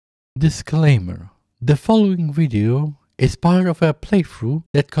Disclaimer. The following video is part of a playthrough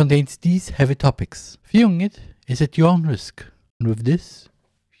that contains these heavy topics. Viewing it is at your own risk. And with this,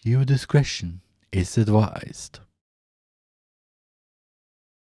 viewer discretion is advised.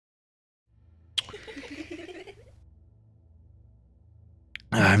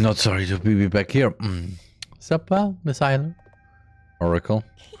 I'm not sorry to be back here. Sup, well, Miss Eyler? Oracle?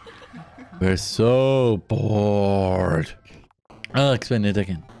 We're so bored. I'll explain it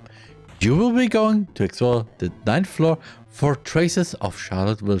again. You will be going to explore the 9th floor for traces of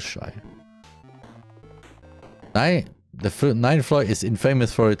Scarlett, Wilthshire. The 9th floor is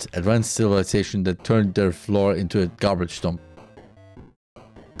infamous for its advanced civilization that turned their floor into a garbage dump.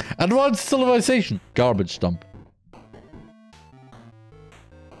 Advanced civilization! Garbage dump.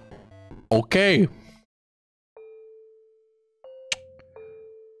 Okay.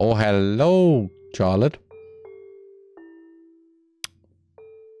 Oh, hello, Scarlett.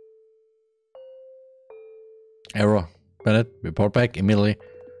 Error. Bennett, report back immediately.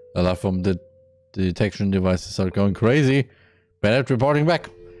 Alert from the detection devices are going crazy. Bennett reporting back.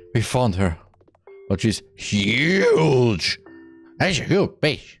 We found her. But she's huge. That's a huge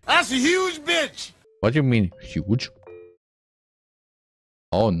bitch. That's a huge bitch. What do you mean, huge?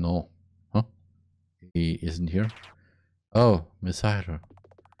 Oh, no. Huh? He isn't here. Oh, Miss Eyler.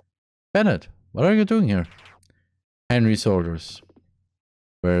 Bennett, what are you doing here? Henry's orders.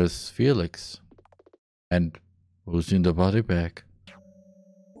 Where's Felix? And who's in the body bag?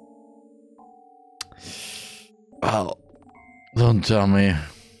 Well, don't tell me,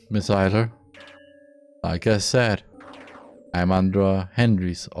 Miss Eyler. Like I said, I'm under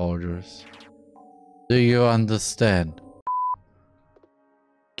Henry's orders. Do you understand?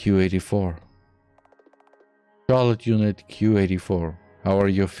 Q84. Scarlett Unit Q84. How are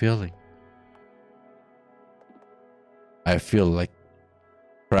you feeling? I feel like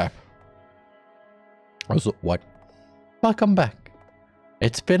crap. Also, what? Welcome back.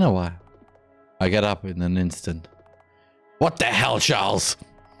 It's been a while. I get up in an instant. What the hell, Charles?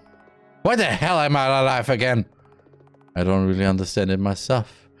 Why the hell am I alive again? I don't really understand it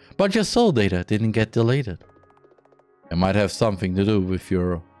myself. But your soul data didn't get deleted. It might have something to do with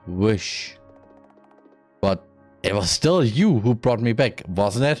your wish. But it was still you who brought me back,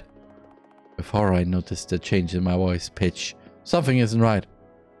 wasn't it? Before I noticed the change in my voice pitch. Something isn't right.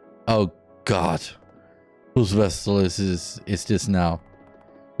 Oh God. Whose vessel is this now?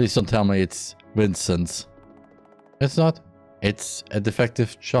 Please don't tell me it's Vincent's. It's not. It's a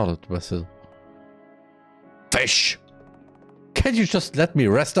defective Scarlett vessel. Fish! Can't you just let me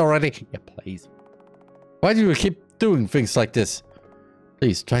rest already? Yeah, please. Why do you keep doing things like this?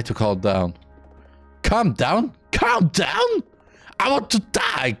 Please, try to calm down. Calm down? Calm down? I want to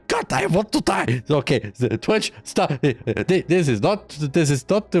die. God, I want to die. Okay, Twitch, stop. This is not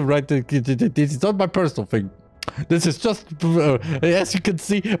the right. This is not my personal thing. This is just, as you can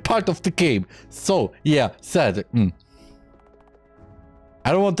see, part of the game. So yeah, sad.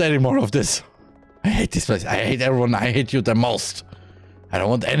 I don't want any more of this. I hate this place. I hate everyone. I hate you the most. I don't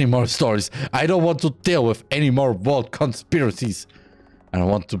want any more stories. I don't want to deal with any more world conspiracies. I don't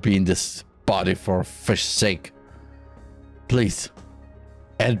want to be in this body for fish's sake. Please,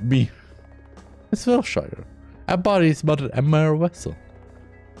 end me. It's Wilthshire. A body is but a mere vessel.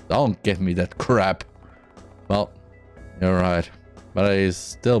 Don't give me that crap. Well, you're right, but I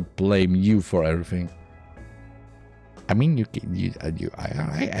still blame you for everything. I mean, you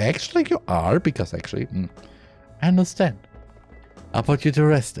actually you are, because actually, I understand. I'll put you to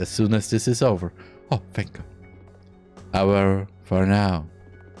rest as soon as this is over. Oh, thank God. However, for now,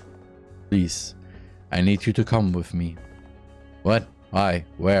 please, I need you to come with me. What? Why?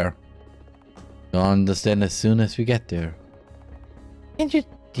 Where? You'll understand as soon as we get there. Can't you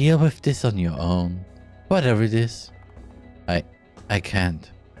deal with this on your own? Whatever it is. I can't.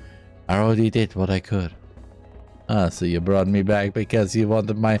 I already did what I could. Ah, so you brought me back because you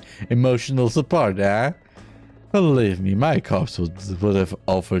wanted my emotional support, eh? Believe me, my corpse would have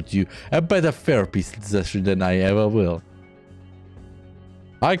offered you a better therapy session than I ever will.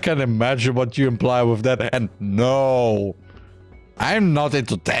 I can imagine what you imply with that, and no! I'm not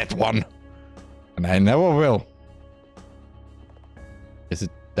into that one. And I never will. Is it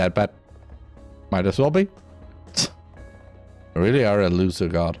that bad? Might as well be. You really are a loser,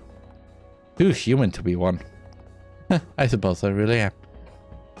 God. Too human to be one. I suppose I really am.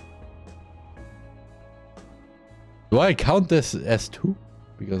 Do I count this as two?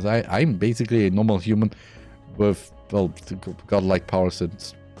 Because I'm basically a normal human with, well, godlike powers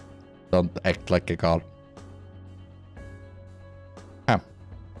and don't act like a god.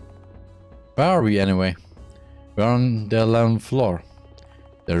 Where are we anyway? We're on the 11th floor.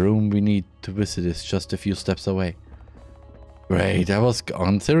 The room we need to visit is just a few steps away. Great, I was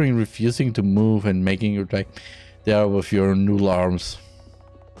considering refusing to move and making you right there with your noodle arms.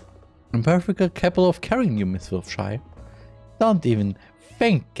 I'm perfectly capable of carrying you, Miss Wilthshire. Don't even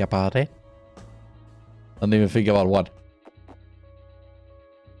think about it. Don't even think about what?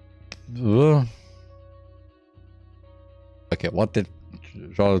 Okay, what did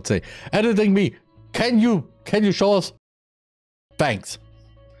Charlotte say? Editing me! Can you show us? Thanks.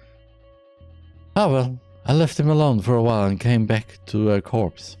 Oh well, I left him alone for a while and came back to a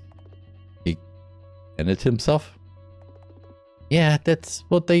corpse. He ended himself? Yeah, that's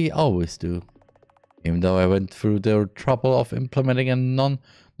what they always do. Even though I went through the trouble of implementing a no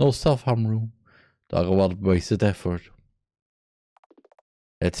self-harm rule. Talk about wasted effort.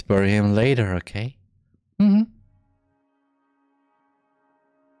 Let's bury him later, okay? Mm-hmm.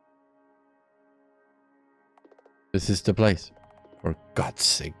 This is the place. For God's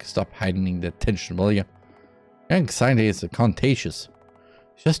sake, stop hiding the attention, will you? Anxiety is contagious.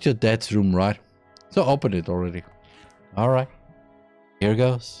 It's just your dad's room, right? So open it already. Alright. Here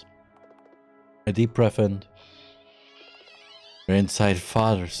goes. A deep breath in. We're inside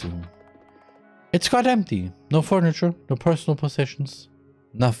Father's room. It's quite empty. No furniture, no personal possessions.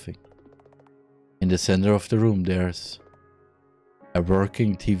 Nothing. In the center of the room there's a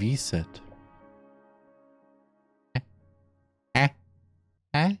working TV set.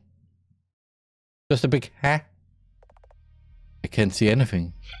 Huh? Just a big huh? I can't see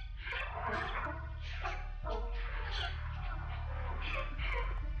anything.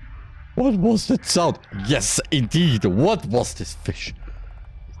 What was that sound? Yes, indeed. What was this fish? Is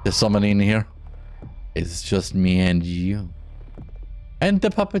there someone in here? It's just me and you. And the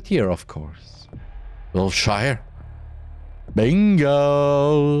puppeteer, of course. Wilthshire.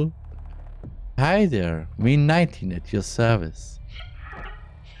 Bingo! Hi there. Me 19 at your service.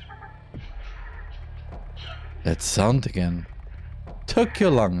 That sound again. Took you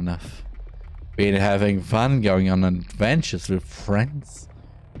long enough. Been having fun going on adventures with friends.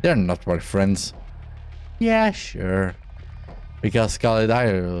 They're not my friends. Yeah, sure. Because Scarlett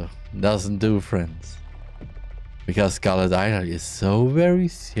Eyler doesn't do friends. Because Scarlett Eyler is so very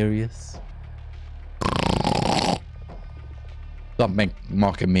serious. Stop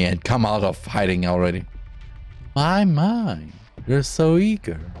mocking me and come out of hiding already. My, you're so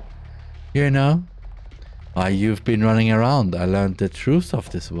eager. You know, while you've been running around, I learned the truth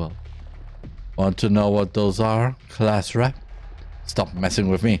of this world. Want to know what those are, class rep? Stop messing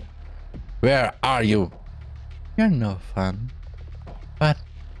with me. Where are you? You're no fun. But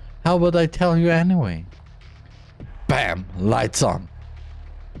how would I tell you anyway? Bam! Lights on.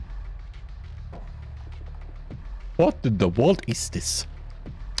 What in the world is this?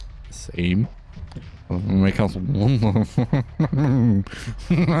 Same.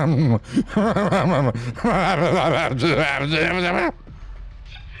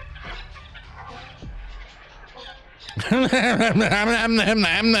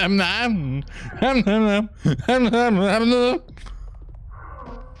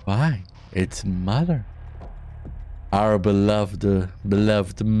 Why? It's Mother. Our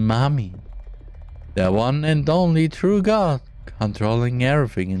beloved mommy. The one and only true God, controlling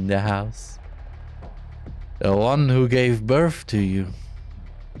everything in the house. The one who gave birth to you.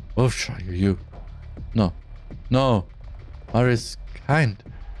 Wilthshire, you. No. Mother is kind,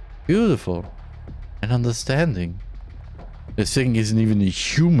 beautiful, and understanding. This thing isn't even a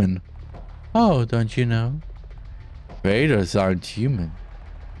human. Oh, don't you know? Raiders aren't human.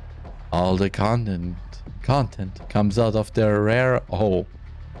 All the content comes out of their rare hole.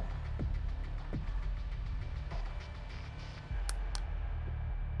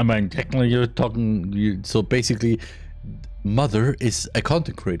 I mean, technically you're talking, so basically Mother is a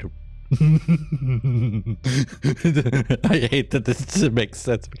content creator. I hate that this makes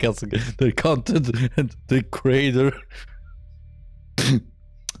sense because the content and the creator.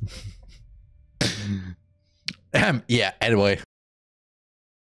 Yeah, anyway.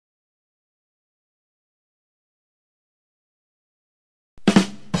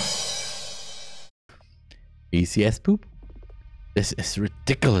 ECS poop? This is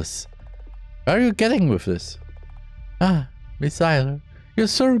ridiculous. Where are you getting with this? Ah, Miss Eyler, you're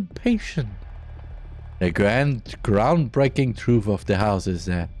so impatient. The groundbreaking truth of the house is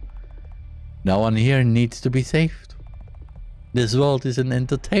that no one here needs to be saved. This world is an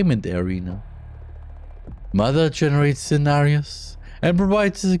entertainment arena. Mother generates scenarios and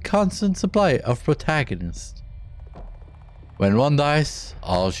provides a constant supply of protagonists. When one dies,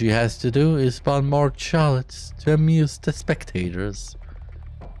 all she has to do is spawn more Charlottes to amuse the spectators.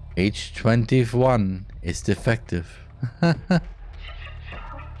 Age 21 is defective.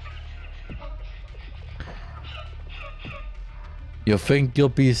 You think you'll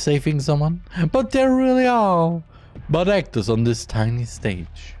be saving someone, but they really are but actors on this tiny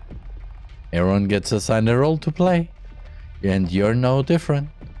stage. Everyone gets assigned a role to play, and you're no different.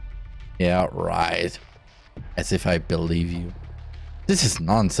 Yeah, right. As if I believe you. This is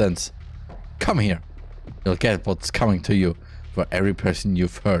nonsense. Come here. You'll get what's coming to you for every person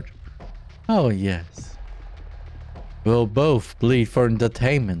you've hurt. Oh yes. We'll both bleed for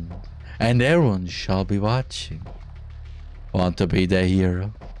entertainment, and everyone shall be watching. Want to be the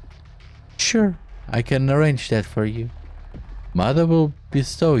hero? Sure, I can arrange that for you. Mother will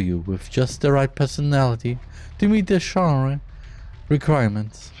bestow you with just the right personality to meet the genre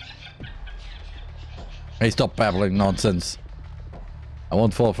requirements. Hey, stop babbling nonsense. I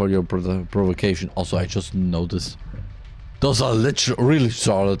won't fall for your provocation. Also, I just noticed those are literally really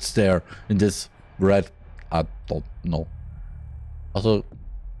Charlottes there in this red. I don't know. Also,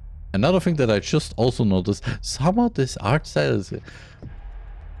 another thing that I just also noticed, somehow this art style is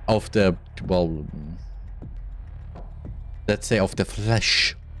of the, well, let's say of the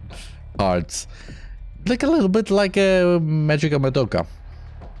flesh parts, like a little bit like a Magica Madoka.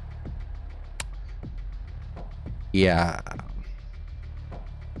 Yeah,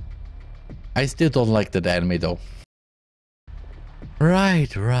 I still don't like that anime though. Right.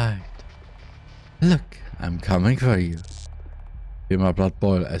 Look, I'm coming for you. Feel my blood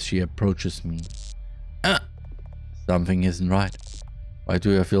boil as she approaches me. Something isn't right. Why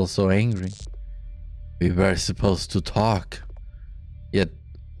do I feel so angry? We were supposed to talk. Yet,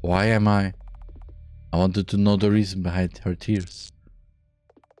 why am I? I wanted to know the reason behind her tears.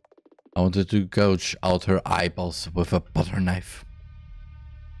 I wanted to gouge out her eyeballs with a butter knife.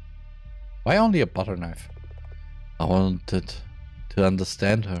 Why only a butter knife? I wanted to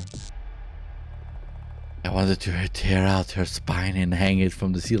understand her. I wanted to tear out her spine and hang it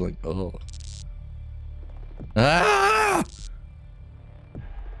from the ceiling. Oh. Ah!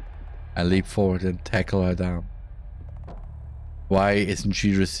 I leap forward and tackle her down. Why isn't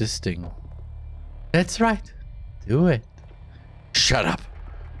she resisting? That's right. Do it. Shut up.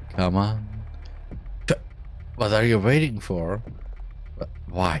 Come on. What are you waiting for?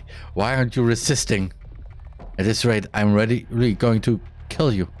 Why? Why aren't you resisting? At this rate, I'm really going to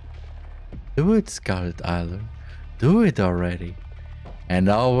kill you. Do it, Scarlett Eyler. Do it already. And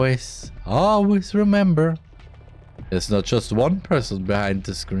always remember, there's not just one person behind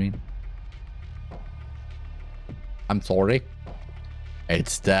the screen. I'm sorry.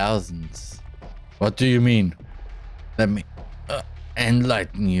 It's thousands. What do you mean? Let me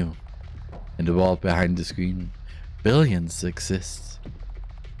enlighten you. In the wall behind the screen, billions exist.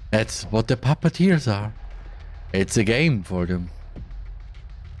 That's what the puppeteers are. It's a game for them.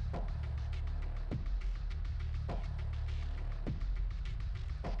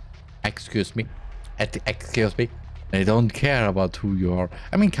 Excuse me. Excuse me. They don't care about who you are.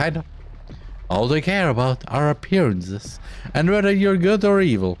 I mean, kinda. All they care about are appearances and whether you're good or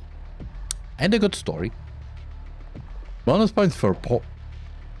evil. And a good story. Bonus points for Paul.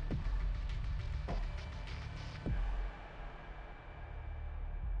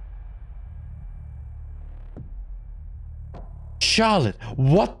 Charlotte,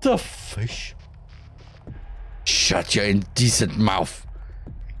 what the fish? Shut your indecent mouth.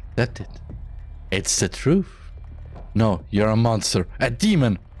 That's it. It's the truth. No, you're a monster, a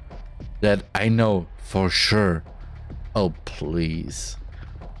demon. That I know for sure. Oh, please.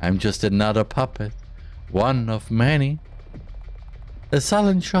 I'm just another puppet. One of many. The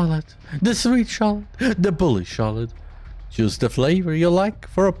silent Charlotte, the sweet Charlotte, the bully Charlotte. Choose the flavor you like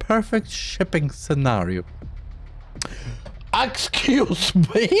for a perfect shipping scenario. Excuse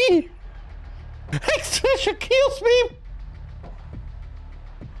me? Excuse me?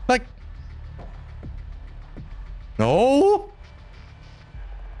 Like, no?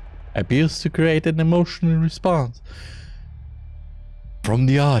 Abuse to create an emotional response from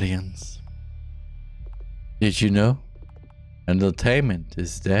the audience. Did you know? Entertainment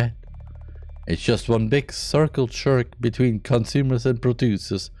is dead. It's just one big circle jerk between consumers and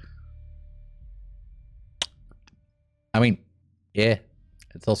producers. I mean, yeah,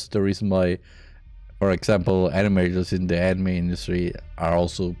 it's also the reason why, for example, animators in the anime industry are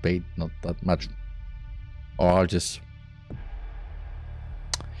also paid not that much, or are just,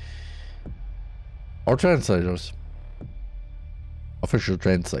 or translators, official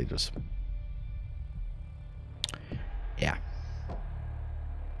translators. Yeah.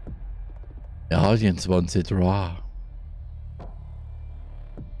 The audience wants it raw.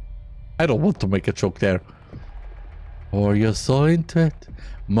 I don't want to make a joke there. Or you're so into it.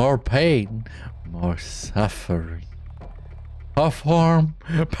 More pain, more suffering. Perform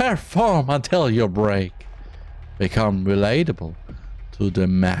until you break. Become relatable to the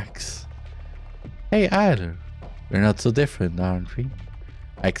max. Hey, Eyler, we're not so different, aren't we?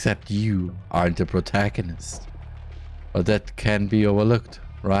 Except you aren't the protagonist. But that can be overlooked,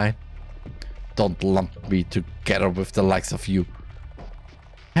 right? Don't lump me together with the likes of you.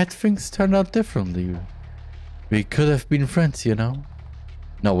 Had things turned out differently, we could have been friends, you know?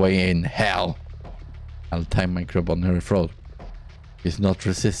 No way in hell. I'll tie my grip on her throat. She's not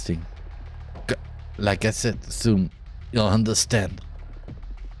resisting. Like I said, soon you'll understand.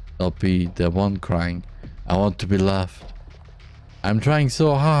 I'll be the one crying. I want to be loved. I'm trying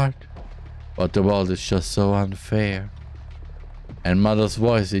so hard, but the world is just so unfair. And mother's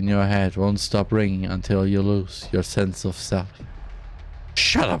voice in your head won't stop ringing until you lose your sense of self.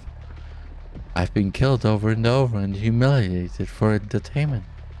 Shut up! I've been killed over and over and humiliated for entertainment.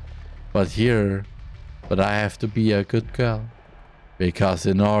 But I have to be a good girl. Because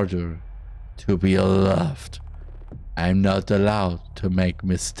in order to be loved, I'm not allowed to make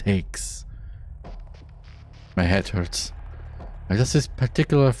mistakes. My head hurts. Why does this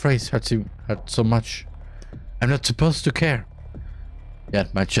particular phrase hurt so much? I'm not supposed to care.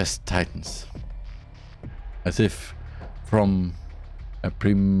 Yet my chest tightens. As if from a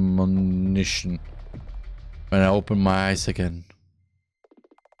premonition. When I open my eyes again.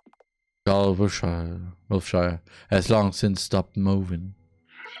 Wilthshire has long since stopped moving.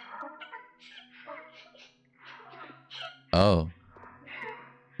 Oh.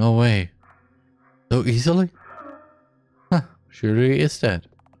 No way. So easily? Huh, she really is dead.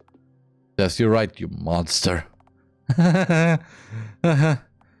 Yes, you're right, you monster. What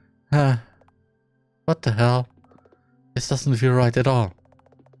the hell? This doesn't feel right at all.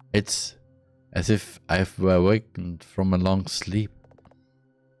 It's as if I've awakened from a long sleep.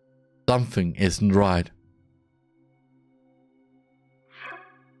 Something isn't right.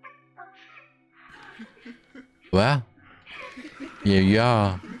 Well, here you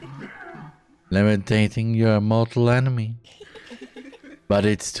are, lamenting your mortal enemy. But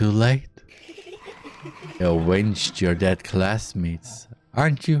it's too late. You avenged your dead classmates.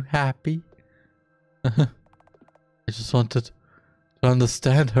 Aren't you happy? I just wanted to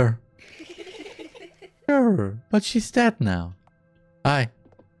understand her. Sure, but she's dead now.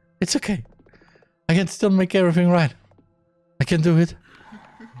 It's okay. I can still make everything right. I can do it.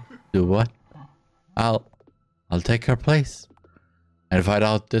 Do what? I'll take her place and find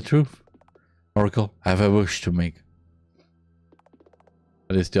out the truth. Oracle, I have a wish to make.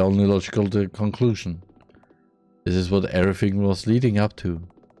 That is the only logical conclusion. This is what everything was leading up to.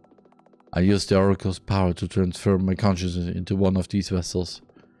 I used the Oracle's power to transfer my consciousness into one of these vessels.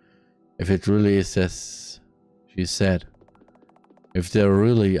 If it really is as she said, if there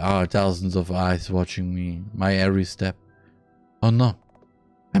really are thousands of eyes watching me, my every step. Oh no,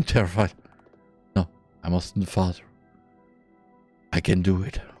 I'm terrified. No, I mustn't falter. I can do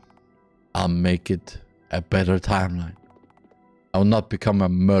it. I'll make it a better timeline. I will not become a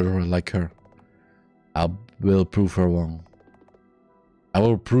murderer like her. I will prove her wrong. I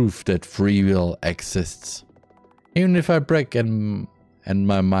will prove that free will exists. Even if I break and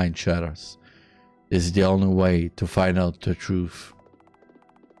my mind shatters. This is the only way to find out the truth.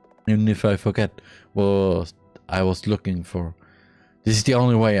 Even if I forget what I was looking for. This is the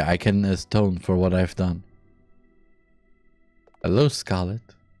only way I can atone for what I've done. Hello,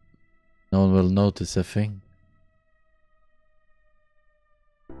 Scarlett. No one will notice a thing.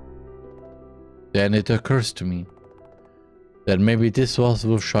 Then it occurs to me that maybe this was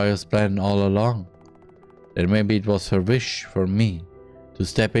Wilthshire's plan all along. That maybe it was her wish for me to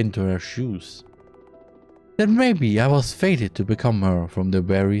step into her shoes. That maybe I was fated to become her from the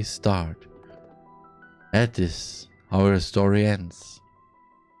very start. That is how her story ends.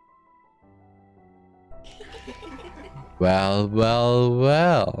 Well, well,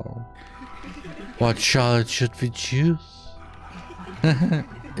 well. What Charlotte should we choose?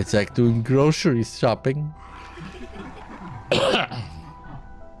 It's like doing grocery shopping.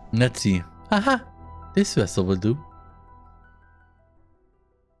 Let's see. Haha, this vessel will do.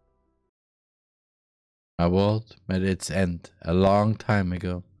 My world met its end a long time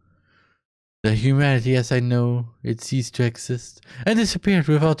ago. The humanity as I know it ceased to exist and disappeared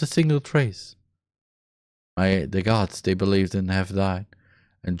without a single trace. The gods they believed in have died,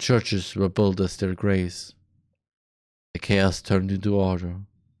 and churches were built as their graves. The chaos turned into order, and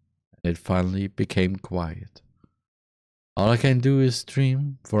it finally became quiet. All I can do is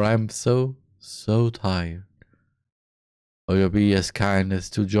dream, for I'm so tired. Will you be as kind as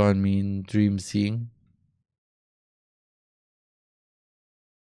to join me in dream seeing?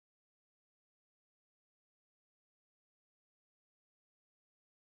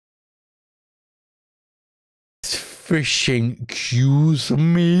 fishing, excuse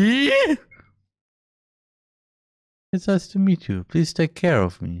me? It's nice to meet you. Please take care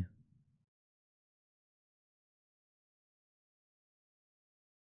of me.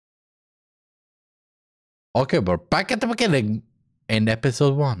 Okay, we're back at the beginning in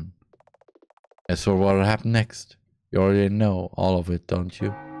episode 1. As for what happened next, you already know all of it, don't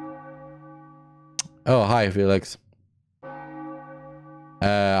you? Oh, hi, Felix.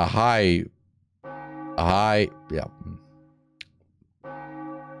 Hi. Hi. Yeah.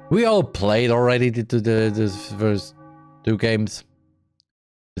 We all played already the first 2 games.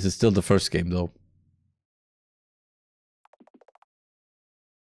 This is still the first game, though.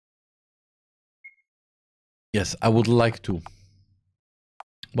 Yes, I would like to.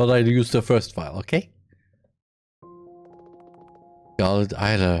 But I used the first file, okay? Scarlett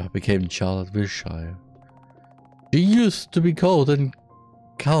Eyler became Charlotte Wilthshire. She used to be cold and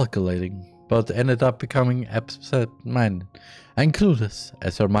calculating, but ended up becoming absent-minded and clueless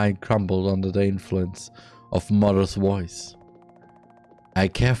as her mind crumbled under the influence of Mother's voice. I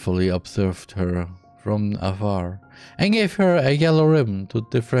carefully observed her from afar and gave her a yellow ribbon to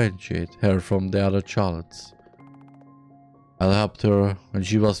differentiate her from the other Charlottes. I helped her when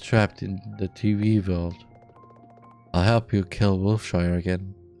she was trapped in the TV world. I'll help you kill Wilthshire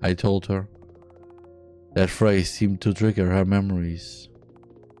again, I told her. That phrase seemed to trigger her memories.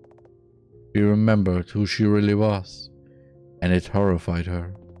 She remembered who she really was, and it horrified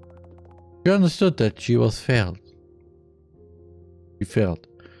her. She understood that she was failed. She failed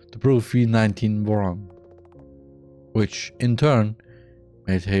to prove V19 wrong, which in turn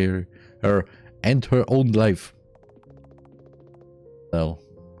made her end her own life. Well,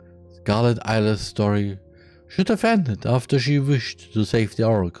 Scarlett Eyler's story should have ended after she wished to save the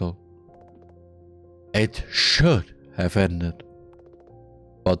Oracle. It should have ended.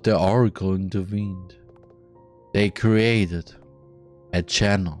 But the Oracle intervened. They created a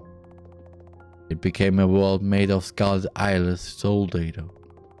channel. It became a world made of Scarlett Eyler's soul data.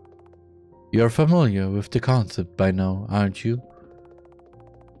 You're familiar with the concept by now, aren't you?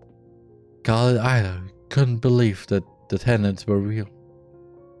 Scarlett Eyler couldn't believe that the tenants were real.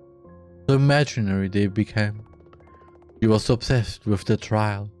 So imaginary they became. She was obsessed with the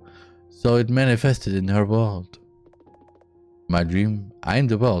trial, so it manifested in her world. My dream, I'm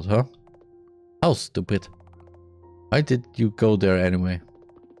the world, huh? How stupid. Why did you go there anyway?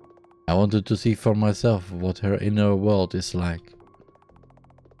 I wanted to see for myself what her inner world is like.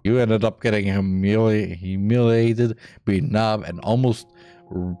 You ended up getting humiliated, beaten up, and almost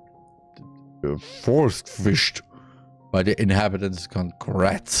forced fished by the inhabitants.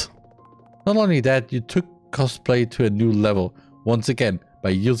 Congrats. Not only that, you took cosplay to a new level once again by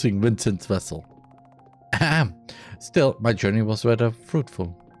using Vincent's vessel. Still, my journey was rather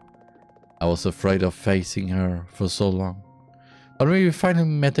fruitful. I was afraid of facing her for so long. But when we finally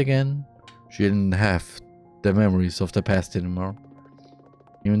met again, she didn't have the memories of the past anymore.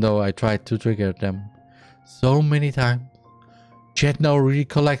 Even though I tried to trigger them so many times, she had no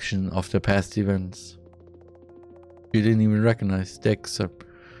recollection of the past events. She didn't even recognize the excerpt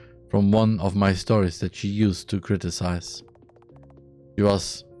from one of my stories that she used to criticize. She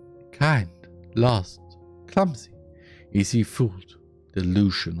was kind, lost, clumsy, easy fooled,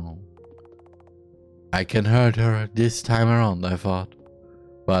 delusional. I can hurt her this time around, I thought.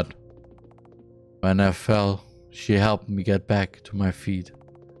 But when I fell, she helped me get back to my feet.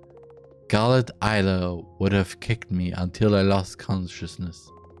 Scarlett Eyler would have kicked me until I lost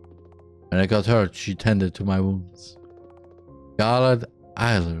consciousness. When I got hurt, she tended to my wounds. Scarlett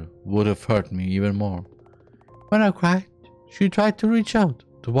Eyler would have hurt me even more. When I cried, she tried to reach out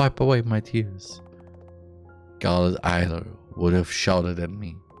to wipe away my tears. Scarlett Eyler would have shouted at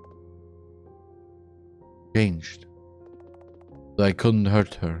me. Changed. So I couldn't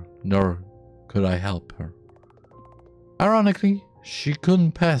hurt her, nor could I help her. Ironically, she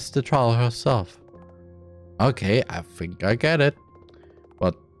couldn't pass the trial herself. Okay, I think I get it.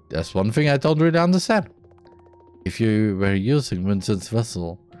 But there's one thing I don't really understand. If you were using Vincent's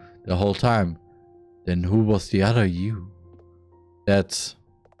vessel the whole time, then who was the other you? That's...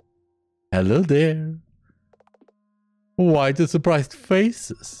 Hello there. Why the surprised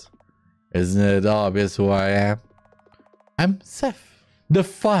faces? Isn't it obvious who I am? I'm Seth, the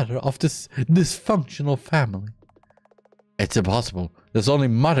father of this dysfunctional family. It's impossible. There's only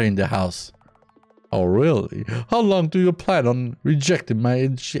Mother in the house. Oh, really? How long do you plan on rejecting my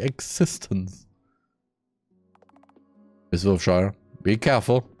existence? Miss Wilthshire, be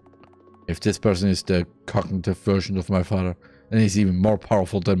careful. If this person is the cognitive version of my father, then he's even more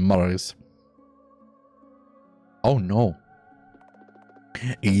powerful than Mother is. Oh no.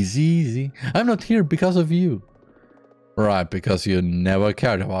 Easy, easy. I'm not here because of you. Right, because you never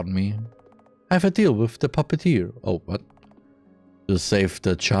cared about me. I have a deal with the puppeteer. Oh, what? To save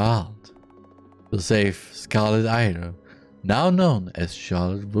the child. To save Scarlett Eyler, now known as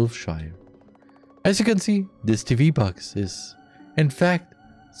Charlotte Wilthshire. As you can see, this TV box is, in fact,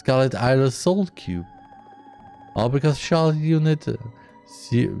 Scarlett Eyler's soul cube. All because Charlotte Unit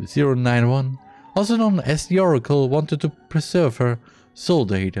 091, also known as the Oracle, wanted to preserve her soul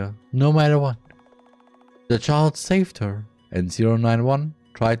data, no matter what. The child saved her, and 091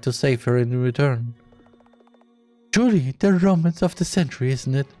 tried to save her in return. Truly the romance of the century,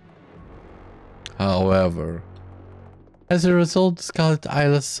 isn't it? However, as a result, Scarlett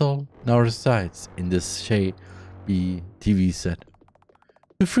Eyler's soul now resides in this shabby TV set.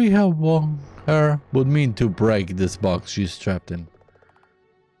 To free her would mean to break this box she's trapped in.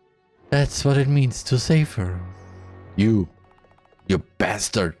 That's what it means to save her. You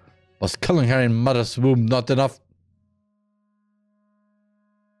bastard! Was killing her in mother's womb not enough?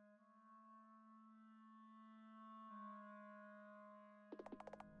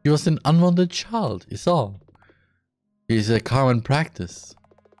 He was an unwanted child, is all. It is a common practice.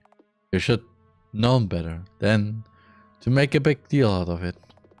 You should known better than to make a big deal out of it.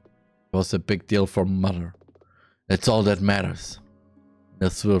 It was a big deal for Mother. That's all that matters.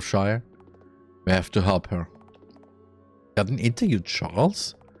 Miss Wilthshire, we have to help her. Got an interview,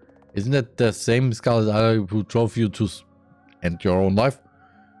 Charles? Isn't that the same Scarlett Eyler who drove you to end your own life?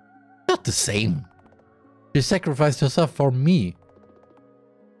 Not the same. She sacrificed herself for me.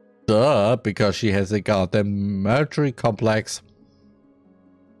 Duh, because she has a goddamn mercury complex.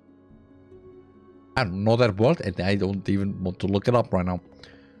 I don't know that word and I don't even want to look it up right now.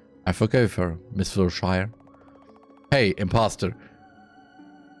 I forgave her, Miss Wilthshire. Hey, imposter.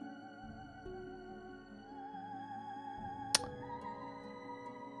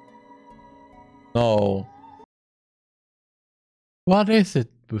 No. What is it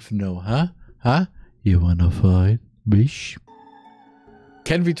with no, huh? Huh? You wanna fight, bish?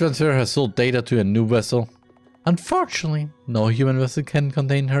 Can we transfer her soul data to a new vessel? Unfortunately, no human vessel can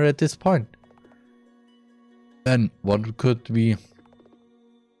contain her at this point. Then what could we...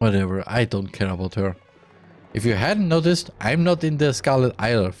 Whatever, I don't care about her. If you hadn't noticed, I'm not in the Scarlett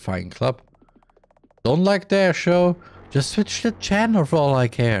Eyler Fine Club. Don't like their show? Just switch the channel for all I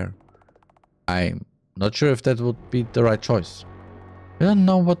care. I'm not sure if that would be the right choice. I don't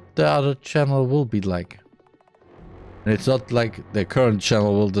know what the other channel will be like. And it's not like the current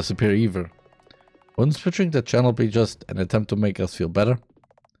channel will disappear either. Wouldn't switching the channel be just an attempt to make us feel better?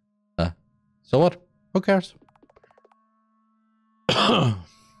 So what? Who cares?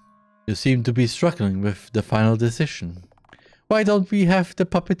 You seem to be struggling with the final decision. Why don't we have the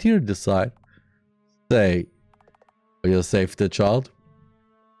puppeteer decide? Say, will you save the child?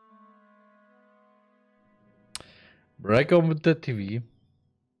 Break on with the TV.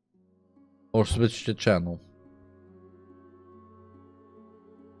 Or switch the channel.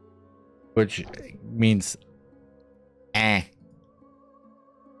 Which means eh.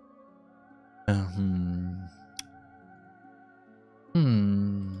 I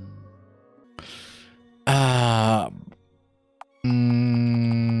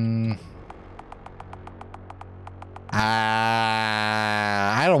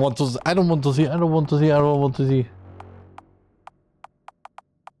don't want to. I don't want to see. I don't want to see. I don't want to see.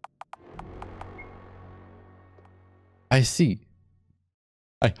 I see.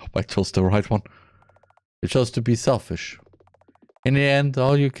 I hope I chose the right one. You chose to be selfish. In the end,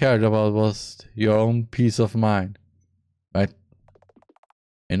 all you cared about was your own peace of mind. Right?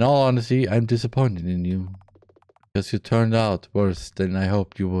 In all honesty, I'm disappointed in you. Because you turned out worse than I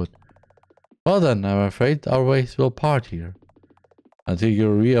hoped you would. Well then, I'm afraid our ways will part here. Until you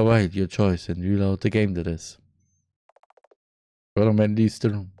reevaluate your choice and reload the game that is. TheRMan leaves the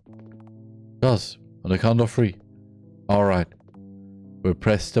room. Gus, on the count of 3. Alright. We'll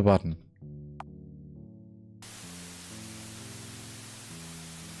press the button.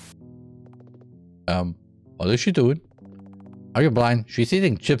 What is she doing? Are you blind? She's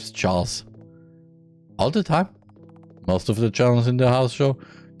eating chips, Charles. All the time? Most of the channels in the house show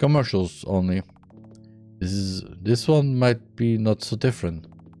commercials only. This one might be not so different.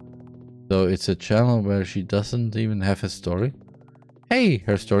 So it's a channel where she doesn't even have a story. Hey,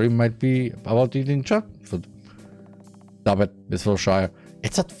 her story might be about eating junk food. Stop it, Miss Wilthshire.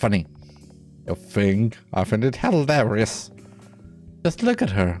 It's not funny. You think? I find it hilarious. Just look at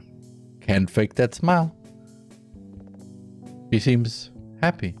her. Can't fake that smile. She seems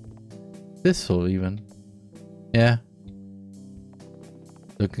happy. Blissful even. Yeah.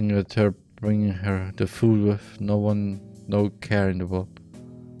 Looking at her, bringing her the food with no care in the world.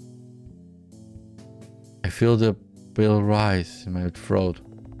 I feel the will rise in my throat.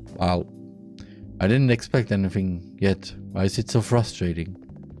 Wow. I didn't expect anything yet. Why is it so frustrating?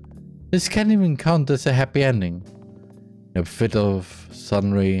 This can't even count as a happy ending. In a fit of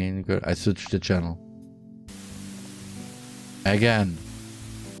sun ray, I switched the channel. Again.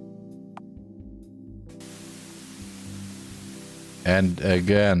 And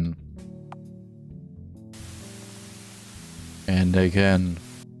again. And again.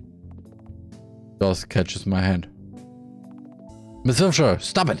 Dawes catches my hand. Miss Wilthshire,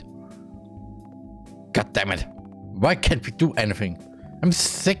 stop it! God damn it. Why can't we do anything? I'm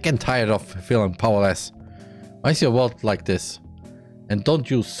sick and tired of feeling powerless. Why is your world like this? And don't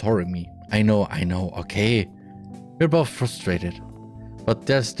you sorry me. I know, okay. We're both frustrated. But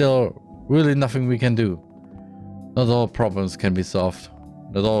there's still really nothing we can do. Not all problems can be solved.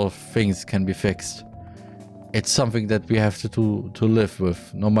 Not all things can be fixed. It's something that we have to live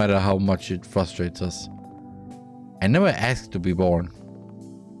with, no matter how much it frustrates us. I never asked to be born.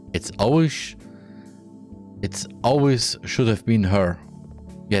 It's always should have been her.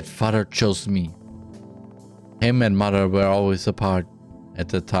 Yet father chose me. Him and mother were always apart at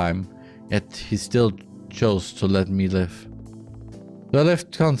the time, yet he still chose to let me live. So I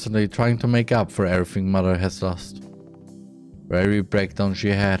lived constantly trying to make up for everything mother has lost. For every breakdown she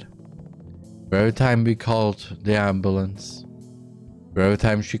had. For every time we called the ambulance. For every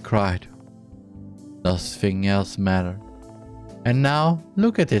time she cried. Nothing else mattered. And now,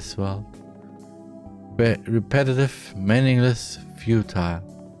 look at this world. Repetitive, meaningless, futile.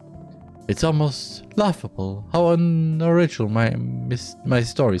 It's almost laughable how unoriginal my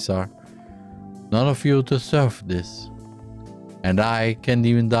stories are. None of you deserve this. And I can't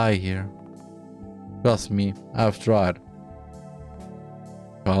even die here. Trust me, I've tried.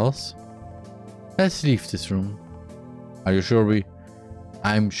 Charles? Let's leave this room. Are you sure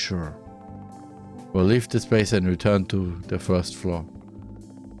I'm sure. We'll leave this place and return to the first floor.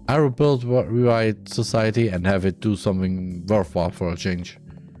 I will build rewrite society and have it do something worthwhile for a change.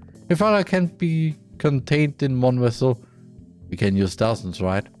 If all can't be contained in one vessel, we can use thousands,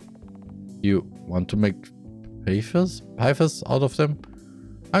 right? You want to make papers out of them?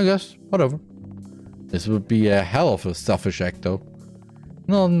 I guess, whatever. This would be a hell of a selfish act though.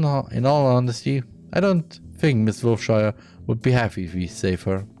 No, in all honesty, I don't think Miss Wilthshire would be happy if we save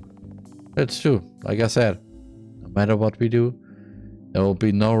her. That's true, like I said. No matter what we do, there will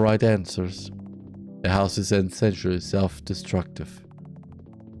be no right answers. The house is essentially self-destructive.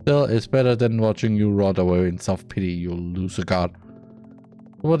 Still, it's better than watching you rot away in self-pity, you loser god.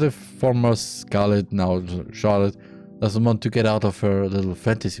 What if former Scarlett, now Charlotte, doesn't want to get out of her little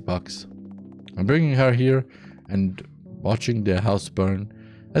fantasy box? I'm bringing her here and watching the house burn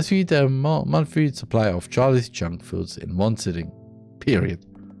as we eat a monthly supply of Charlie's junk foods in one sitting. Period.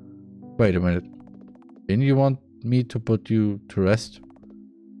 Wait a minute. Didn't you want me to put you to rest?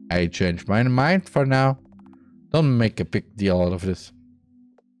 I changed my mind for now. Don't make a big deal out of this.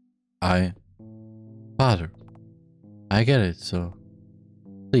 Father, I get it, so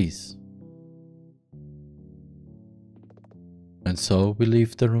please. And so we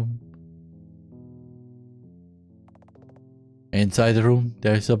leave the room. Inside the room,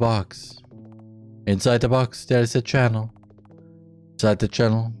 there's a box. Inside the box, there's a channel. Inside the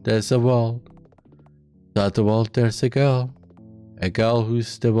channel, there's a world. Inside the world, there's a girl. A girl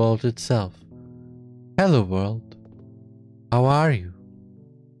who's the world itself. Hello, world. How are you?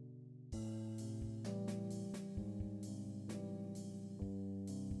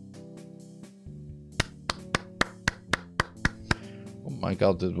 Oh my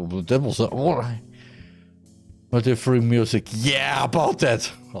god, that was alright. But the free music, yeah, about that.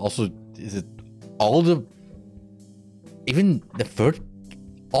 Also, is it all the... Even the third...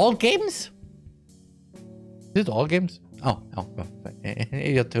 All games? Is it all games? Oh,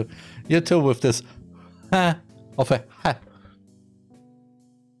 you're too with this.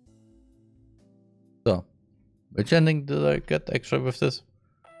 So, which ending did I get extra with this?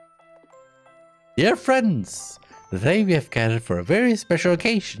 Dear friends, today we have gathered for a very special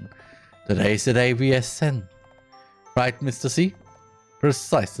occasion. Today is the day we ascend. Right, Mr. C?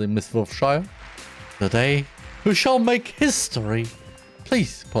 Precisely, Miss Wilthshire. Today, we shall make history.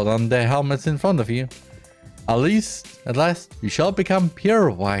 Please put on the helmets in front of you. At last, we shall become pure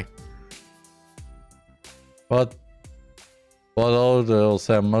white. What are those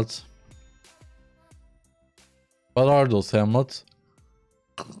helmets? What are those helmets?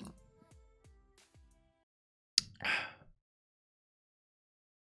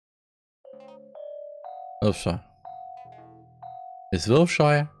 Wilthshire. Miss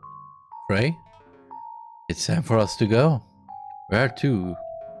Wilthshire? Frey? It's time for us to go. Where to?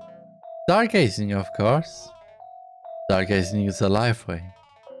 Stargazing, of course. Stargazing is a life way.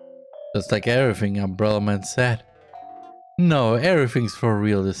 Just like everything Umbrella Man said. No, everything's for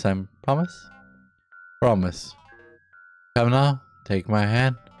real this time. Promise? Promise. Come now, take my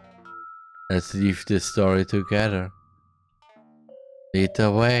hand. Let's leave this story together. Lead the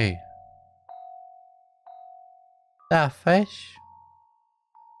way. That fish?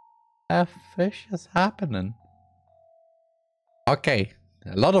 That fish is happening. Okay,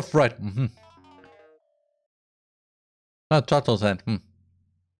 a lot of red. Not turtles and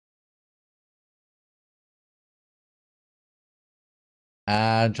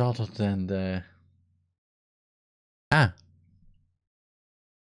turtles and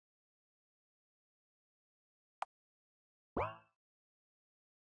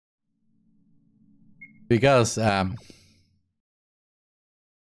because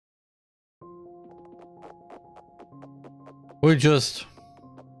we just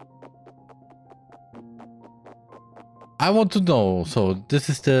I want to know. So this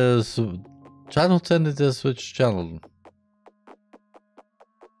is the channel 10 is the Switch channel.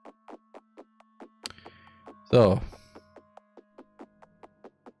 So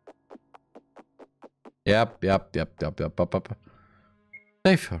yep.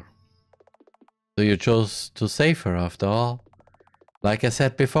 Save her. So you chose to save her after all. Like I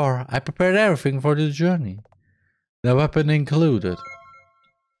said before, I prepared everything for the journey. The weapon included.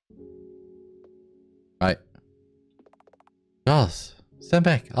 Right. Charles, stand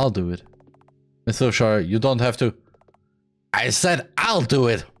back, I'll do it. Miss Wilthshire, you don't have to. I said I'll do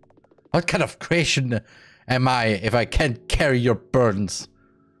it! What kind of creation am I if I can't carry your burdens?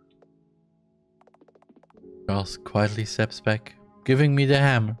 Charles quietly steps back, giving me the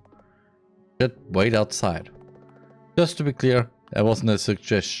hammer. Just wait outside. Just to be clear, that wasn't a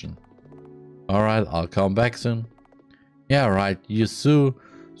suggestion. Alright, I'll come back soon. Yeah, right, you so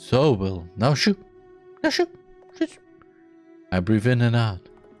will. Now shoot. Now shoot. I breathe in and out.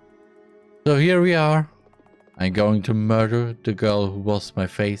 So here we are. I'm going to murder the girl who washed my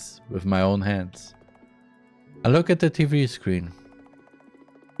face with my own hands. I look at the TV screen.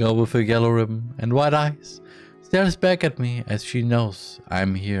 Girl with a yellow ribbon and white eyes stares back at me as she knows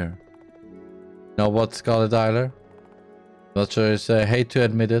I'm here. Know what, Scarlett Eyler? Not sure I hate to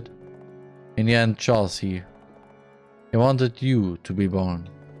admit it. In the end, Charles here. He wanted you to be born.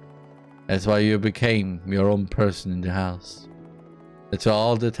 That's why you became your own person in the house. That's why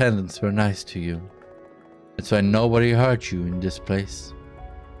all the attendants were nice to you. That's why nobody hurt you in this place.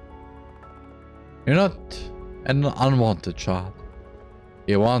 You're not an unwanted child.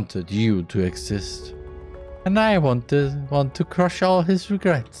 He wanted you to exist. And I want to crush all his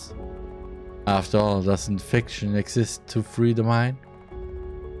regrets. After all, doesn't fiction exist to free the mind?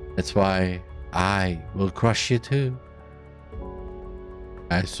 That's why I will crush you too.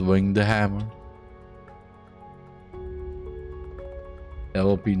 I swing the hammer. There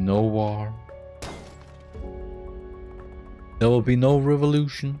will be no war. There will be no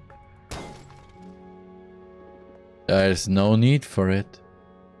revolution. There is no need for it.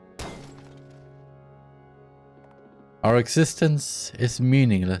 Our existence is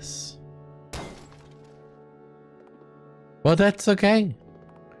meaningless. But that's okay.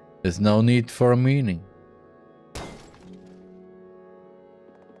 There's no need for a meaning.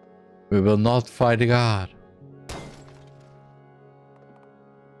 We will not fight God.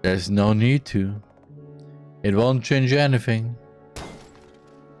 There's no need to. It won't change anything.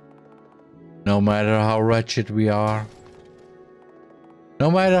 No matter how wretched we are. No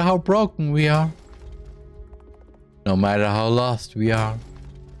matter how broken we are. No matter how lost we are.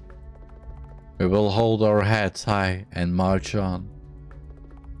 We will hold our heads high and march on.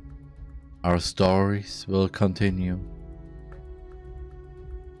 Our stories will continue.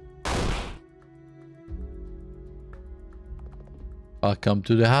 Welcome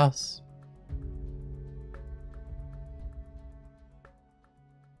to the house.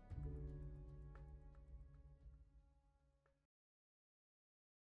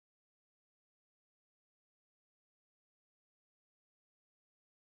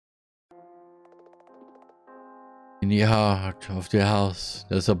 In the heart of the house,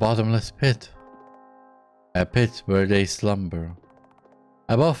 there's a bottomless pit. A pit where they slumber.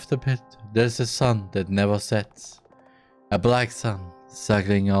 Above the pit, there's a sun that never sets. A black sun,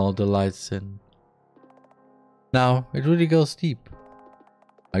 suckling all the lights in. Now, it really goes deep.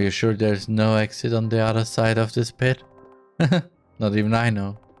 Are you sure there's no exit on the other side of this pit? Not even I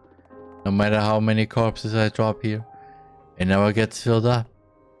know. No matter how many corpses I drop here, it never gets filled up.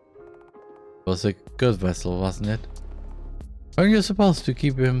 It was a good vessel, wasn't it? Weren't you supposed to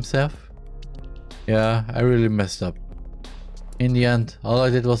keep him safe? Yeah, I really messed up. In the end, all I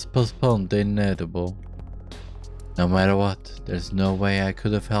did was postpone the inevitable. No matter what, there's no way I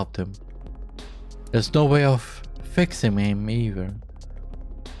could have helped him. There's no way of fixing him either.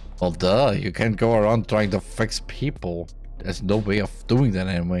 Well, duh, you can't go around trying to fix people. There's no way of doing that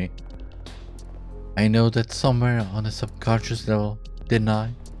anyway. I know that somewhere on a subconscious level, didn't I?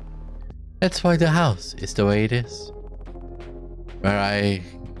 That's why the house is the way it is. Where I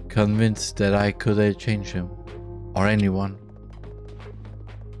convinced that I could change him. Or anyone.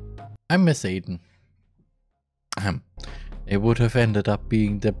 I miss Aiden. They would have ended up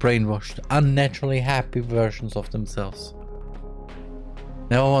being the brainwashed, unnaturally happy versions of themselves.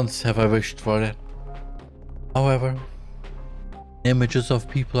 Never once have I wished for that. However, images of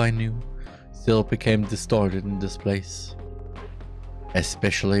people I knew still became distorted in this place.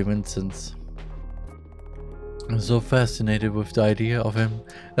 Especially Vincent's. I'm so fascinated with the idea of him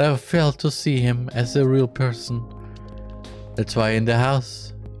that I failed to see him as a real person. That's why in the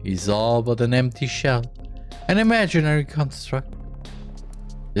house, he's all but an empty shell, an imaginary construct.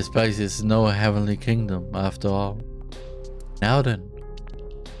 This place is no heavenly kingdom after all. Now then.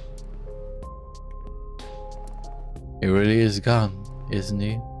 He really is gone, isn't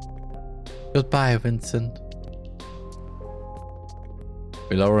he? Goodbye, Vincent.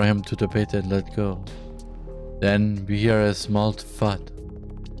 We lower him to the pit and let go. Then we hear a small thud.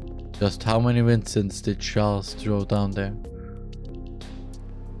 Just how many Vincents did Charles throw down there?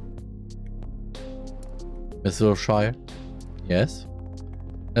 Miss Wilthshire? Yes?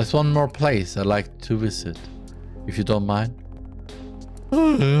 There's one more place I'd like to visit, if you don't mind.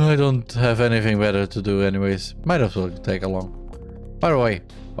 I don't have anything better to do anyways. Might as well take along. By the way,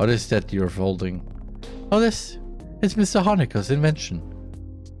 what is that you're folding? Oh, this is Mr. Honeycutt's invention.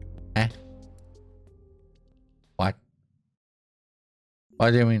 Eh? What? What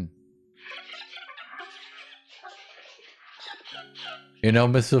do you mean? You know,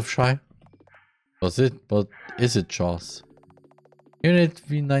 Miss Wilthshire? Was it? But is it, Charles? Unit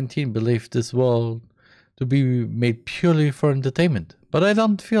V19 believed this world to be made purely for entertainment, but I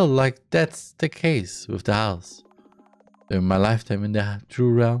don't feel like that's the case with the house. During my lifetime in the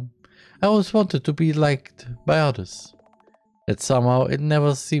true realm, I always wanted to be liked by others. Yet somehow it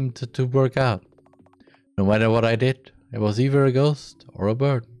never seemed to work out. No matter what I did, it was either a ghost or a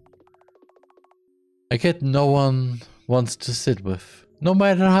bird. A kid no one wants to sit with, no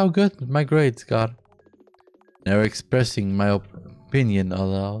matter how good my grades got. Never expressing my opinion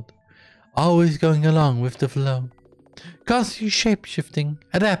aloud, always going along with the flow. Constantly shape-shifting,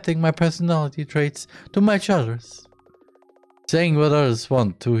 adapting my personality traits to match others. Saying what others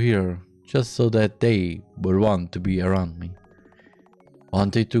want to hear, just so that they would want to be around me.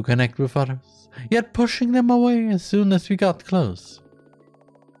 Wanting to connect with others, yet pushing them away as soon as we got close.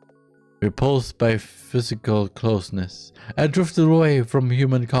 Repulsed by physical closeness, I drifted away from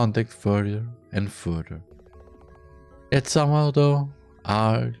human contact further and further. Yet somehow though,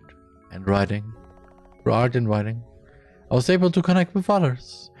 art and writing, I was able to connect with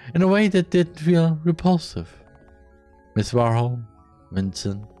others in a way that didn't feel repulsive. Miss Warhol,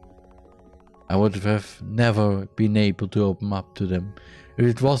 Vincent, I would have never been able to open up to them if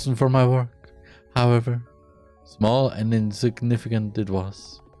it wasn't for my work. However, small and insignificant it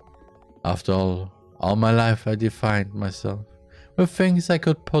was. After all my life I defined myself with things I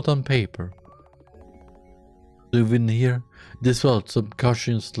could put on paper. Even here, this world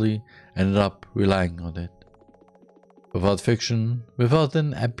subconsciously ended up relying on it. Without fiction, without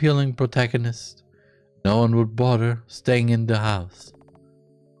an appealing protagonist, no one would bother staying in the house.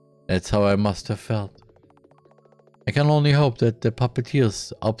 That's how I must have felt. I can only hope that the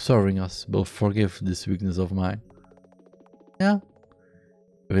puppeteers observing us will forgive this weakness of mine. Yeah,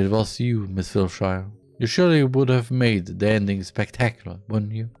 if it was you, Miss Wilthshire, you surely would have made the ending spectacular,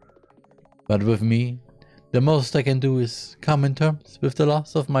 wouldn't you? But with me, the most I can do is come in terms with the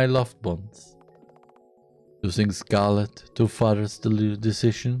loss of my loved ones. Losing Scarlett to father's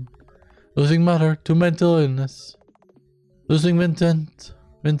decision, losing mother to mental illness, losing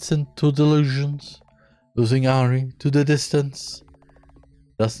Vincent to delusions, losing Ari to the distance.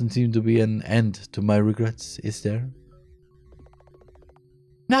 Doesn't seem to be an end to my regrets, is there?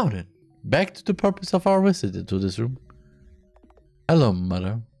 Now then, back to the purpose of our visit into this room. Hello,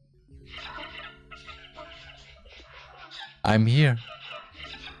 Mother. I'm here.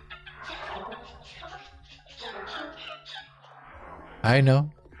 I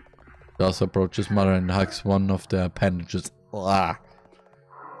know. Charles approaches Mother and hugs one of the appendages. Blah.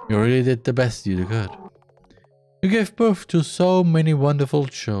 You really did the best you could. You gave birth to so many wonderful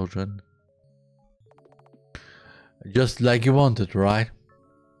children. Just like you wanted, right?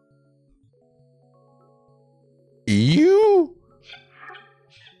 You?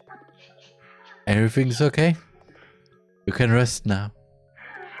 Everything's okay? You can rest now.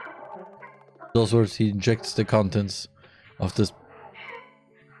 Those words, he injects the contents of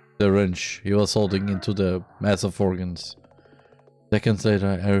the wrench he was holding into the mass of organs. Seconds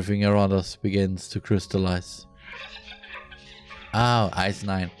later, everything around us begins to crystallize. Oh, Ice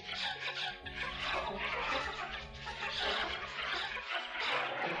 9.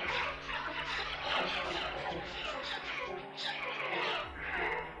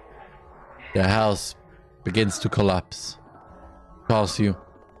 The house begins to collapse. Calls you.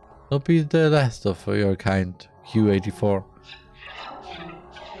 Don't be the last of your kind, Q84.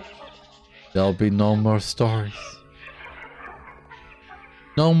 There'll be no more stories.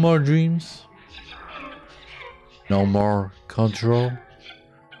 No more dreams. No more control.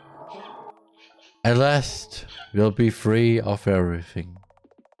 At last, we'll be free of everything.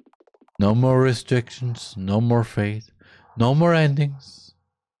 No more restrictions, no more fate, no more endings.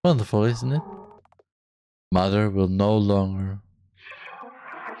 Wonderful, isn't it? Mother will no longer.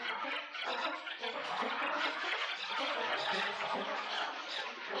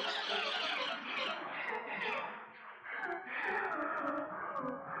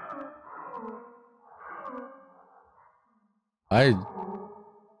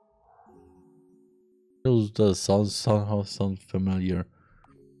 Those does somehow sound familiar.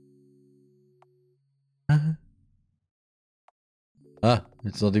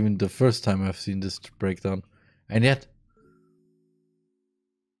 It's not even the first time I've seen this breakdown. And yet.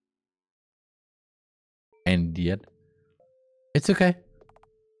 It's okay.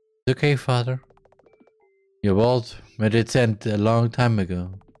 It's okay, Father. Your world made its end a long time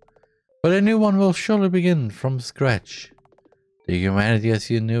ago. But a new one will surely begin from scratch. The humanity as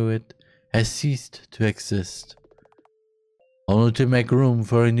you knew it has ceased to exist. Only to make room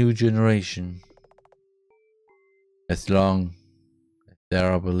for a new generation. As long as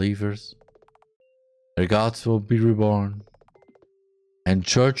there are believers, their gods will be reborn, and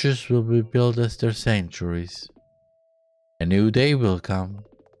churches will be built as their sanctuaries. A new day will come,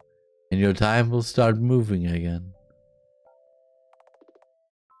 and your time will start moving again.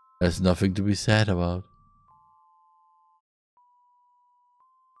 There's nothing to be sad about.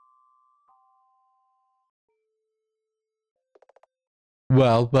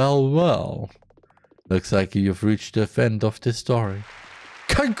 Well. Looks like you've reached the end of this story.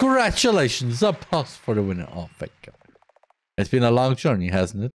 Congratulations! Applause for the winner. Oh, thank God. It's been a long journey,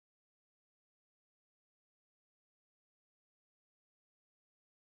 hasn't it?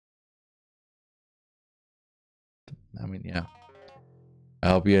 I mean, yeah. I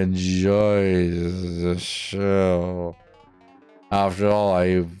hope you enjoy the show. After all,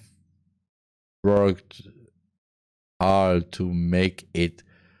 I've worked hard to make it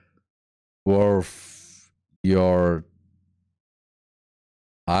worth your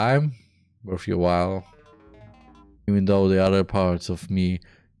time, worth your while. Even though the other parts of me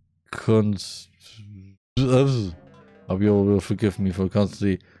hope you will forgive me for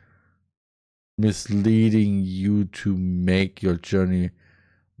constantly misleading you to make your journey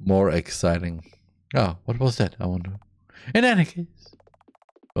more exciting. Ah, what was that, I wonder? In any case,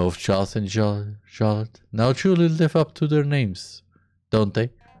 both Charles and Charlotte now truly live up to their names, don't they?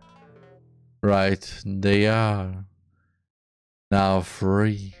 Right, they are now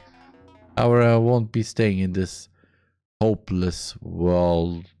free. However, I won't be staying in this hopeless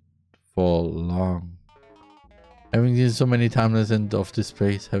world for long. Having seen so many timeless end of this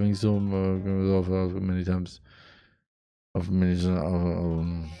place, having so many times of many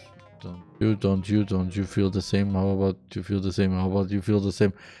don't you feel the same? How about you feel the same? How about you feel the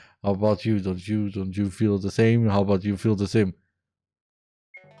same? How about you? Don't you feel the same? How about you feel the same?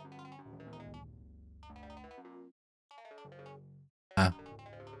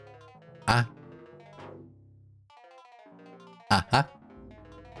 Aha.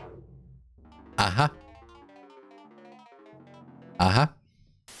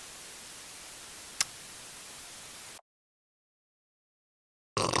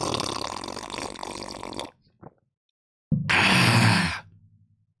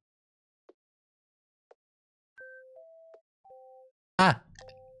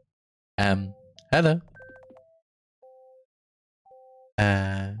 Hello.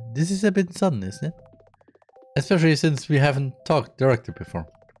 This is a bit sudden, isn't it? Especially since we haven't talked directly before.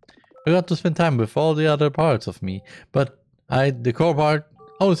 I got to spend time with all the other parts of me, but the core part,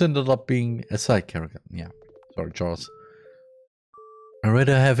 always ended up being a side character. Yeah, sorry, Charles. I'd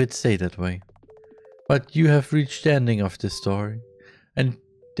rather have it stay that way. But you have reached the ending of this story, and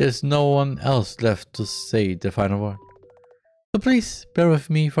there's no one else left to say the final word. So please, bear with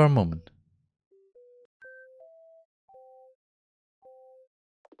me for a moment.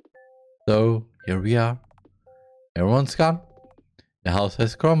 So, here we are. Everyone's gone. The house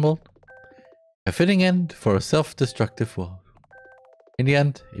has crumbled. A fitting end for a self-destructive world. In the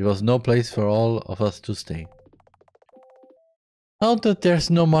end, it was no place for all of us to stay. Now that there's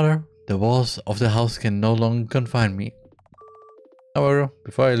no mother, the walls of the house can no longer confine me. However,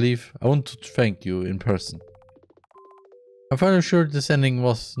 before I leave, I want to thank you in person. I'm fairly sure this ending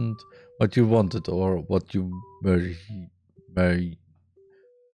wasn't what you wanted or what you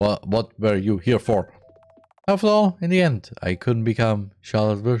what were you here for. After all, in the end, I couldn't become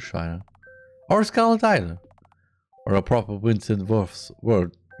Charlotte Wilthshire, or Scarlett Eyler, or a proper Winston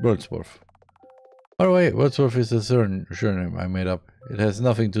Wordsworth. By the way, Wordsworth is a surname I made up. It has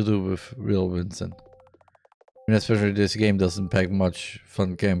nothing to do with real Winston. And especially this game doesn't pack much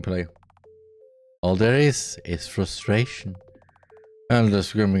fun gameplay. All there is frustration. And the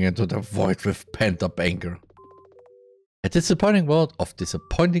screaming into the void with pent-up anger. A disappointing world of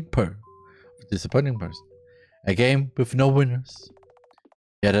disappointing person. A game with no winners.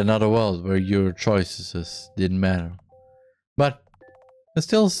 Yet another world where your choices didn't matter. But I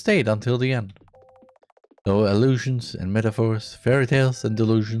still stayed until the end. Though illusions and metaphors, fairy tales and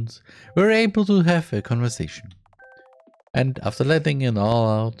delusions, we were able to have a conversation. And after letting it all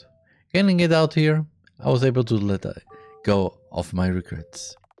out, getting it out here, I was able to let go of my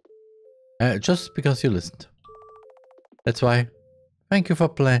regrets. Just because you listened. That's why, thank you for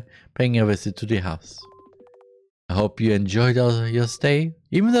paying a visit to the house. I hope you enjoyed your stay,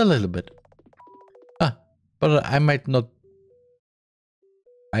 even a little bit. But I might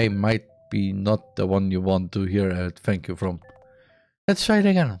be not the one you want to hear a thank you from. Let's try it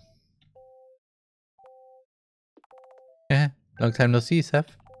again. Yeah, long time no see,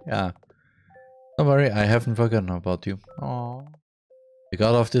 Seth. Yeah. Don't worry, I haven't forgotten about you. Aww. The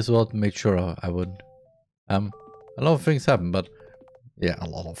god of this world made sure I wouldn't. A lot of things happen, but yeah, a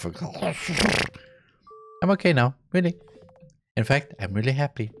lot of things. I'm okay now, really. In fact, I'm really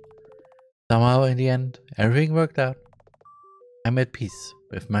happy. Somehow, in the end, everything worked out. I'm at peace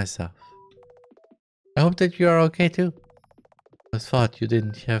with myself. I hope that you are okay too. I thought you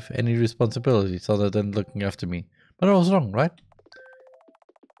didn't have any responsibilities other than looking after me, but I was wrong, right?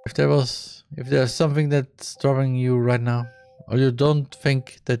 If there's something that's troubling you right now, or you don't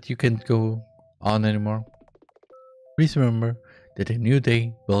think that you can go on anymore, please remember that a new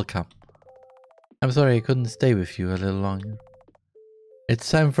day will come. I'm sorry I couldn't stay with you a little longer. It's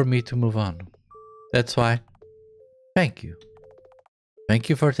time for me to move on. That's why, thank you. Thank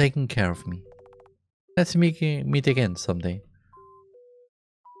you for taking care of me. Let's meet again someday.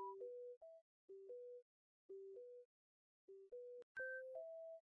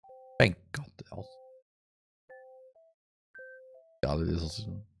 Thank God. Scarlett is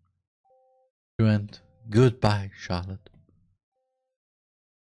also. And goodbye, Charlotte.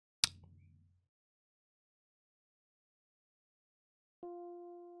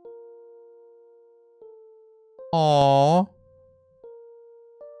 Aww.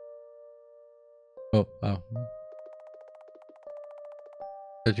 Oh, wow.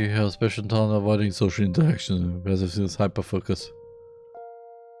 That you have a special talent avoiding social interaction, passive skills, hyperfocus.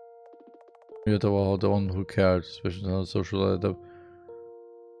 You're the one who cared, special talent, social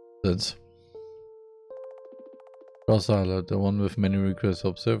sense. Eyler, the one with many requests,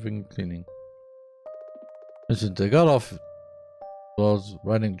 observing, cleaning. Listen, the god of was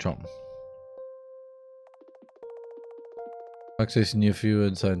writing John. Access nephew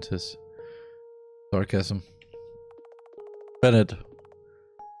and scientist. Sarcasm. Bennett.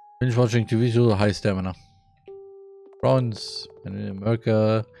 Finish watching TV show, high stamina. Bronze. And in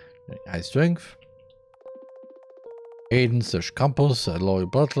America, high strength. Aiden / Campos, a lawyer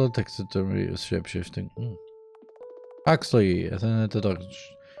butler, taxidermy, shapeshifting. Huxley, as an introduction.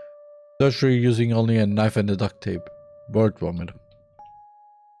 Surgery using only a knife and a duct tape. Word vomit.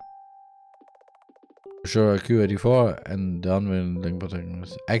 Sure, Q84 and the unwilling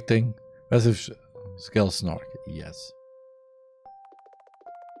protagonist. Acting. Passive skill snark. Yes.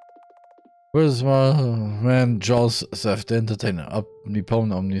 Where's my man Jaws Seth the Entertainer?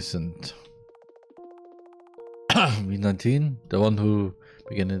 Omnipotent, omniscient. V19, the one who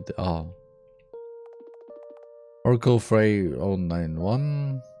began it all. Oracle Frey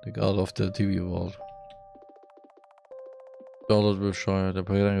 091, the god of the TV world. Charlotte Wilthshire, the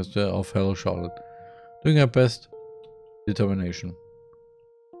protagonist of Hello Charlotte. Doing her best. Determination.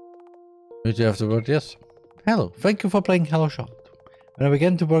 Meet you afterward, yes. Hello, thank you for playing Hello Charlotte. When I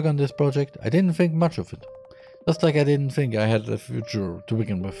began to work on this project, I didn't think much of it. Just like I didn't think I had a future to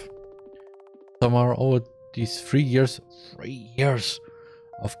begin with. Somehow over these 3 years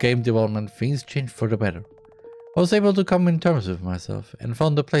of game development, things changed for the better. I was able to come in terms with myself and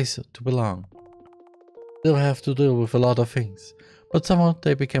found a place to belong. Still have to deal with a lot of things, but somehow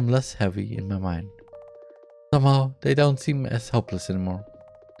they became less heavy in my mind. Somehow they don't seem as hopeless anymore.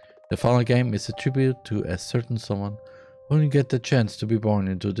 The final game is a tribute to a certain someone who didn't get the chance to be born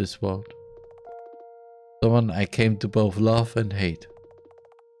into this world. Someone I came to both love and hate.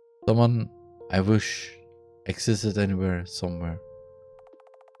 Someone I wish existed anywhere, somewhere.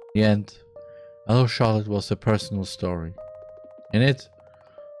 In the end, Hello Charlotte was a personal story. In it,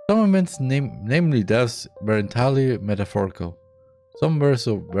 some events, namely deaths, were entirely metaphorical. Some were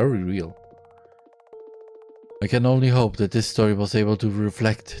so very real. I can only hope that this story was able to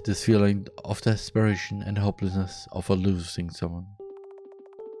reflect this feeling of desperation and hopelessness of losing someone.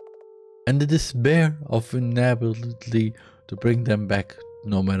 And the despair of inability to bring them back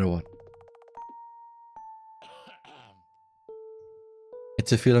no matter what.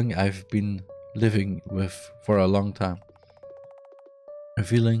 It's a feeling I've been living with for a long time. A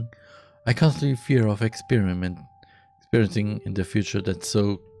feeling I constantly fear of experiencing in the future that's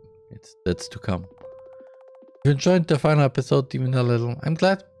to come. If you enjoyed the final episode even a little, I'm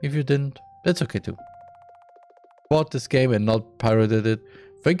glad. If you didn't, that's okay too. Bought this game and not pirated it.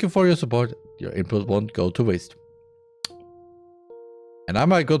 Thank you for your support. Your input won't go to waste. And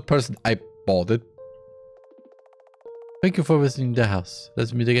I'm a good person. I bought it. Thank you for visiting the house.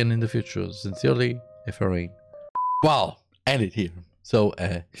 Let's meet again in the future. Sincerely, TheRMan. Wow, end it here. So,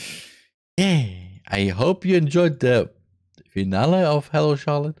 yeah, I hope you enjoyed the finale of Hello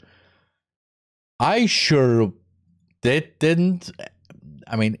Charlotte. I sure didn't.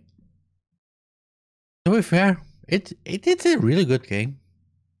 I mean, to be fair, it's a really good game.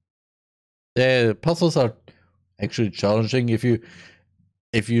 The puzzles are actually challenging if you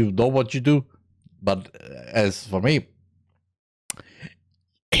know what you do. But as for me,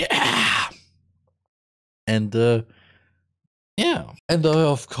 yeah, and yeah, and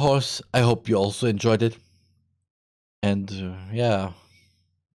of course, I hope you also enjoyed it. And yeah.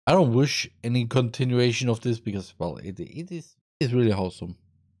 I don't wish any continuation of this because, well, it is really wholesome.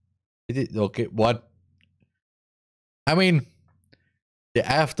 It is okay. What? I mean, the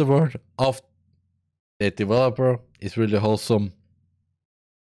afterword of the developer is really wholesome,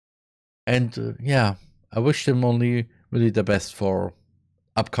 and yeah, I wish them only really the best for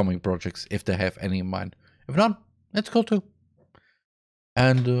upcoming projects if they have any in mind. If not, let's go too.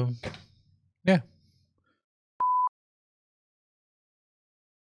 And yeah.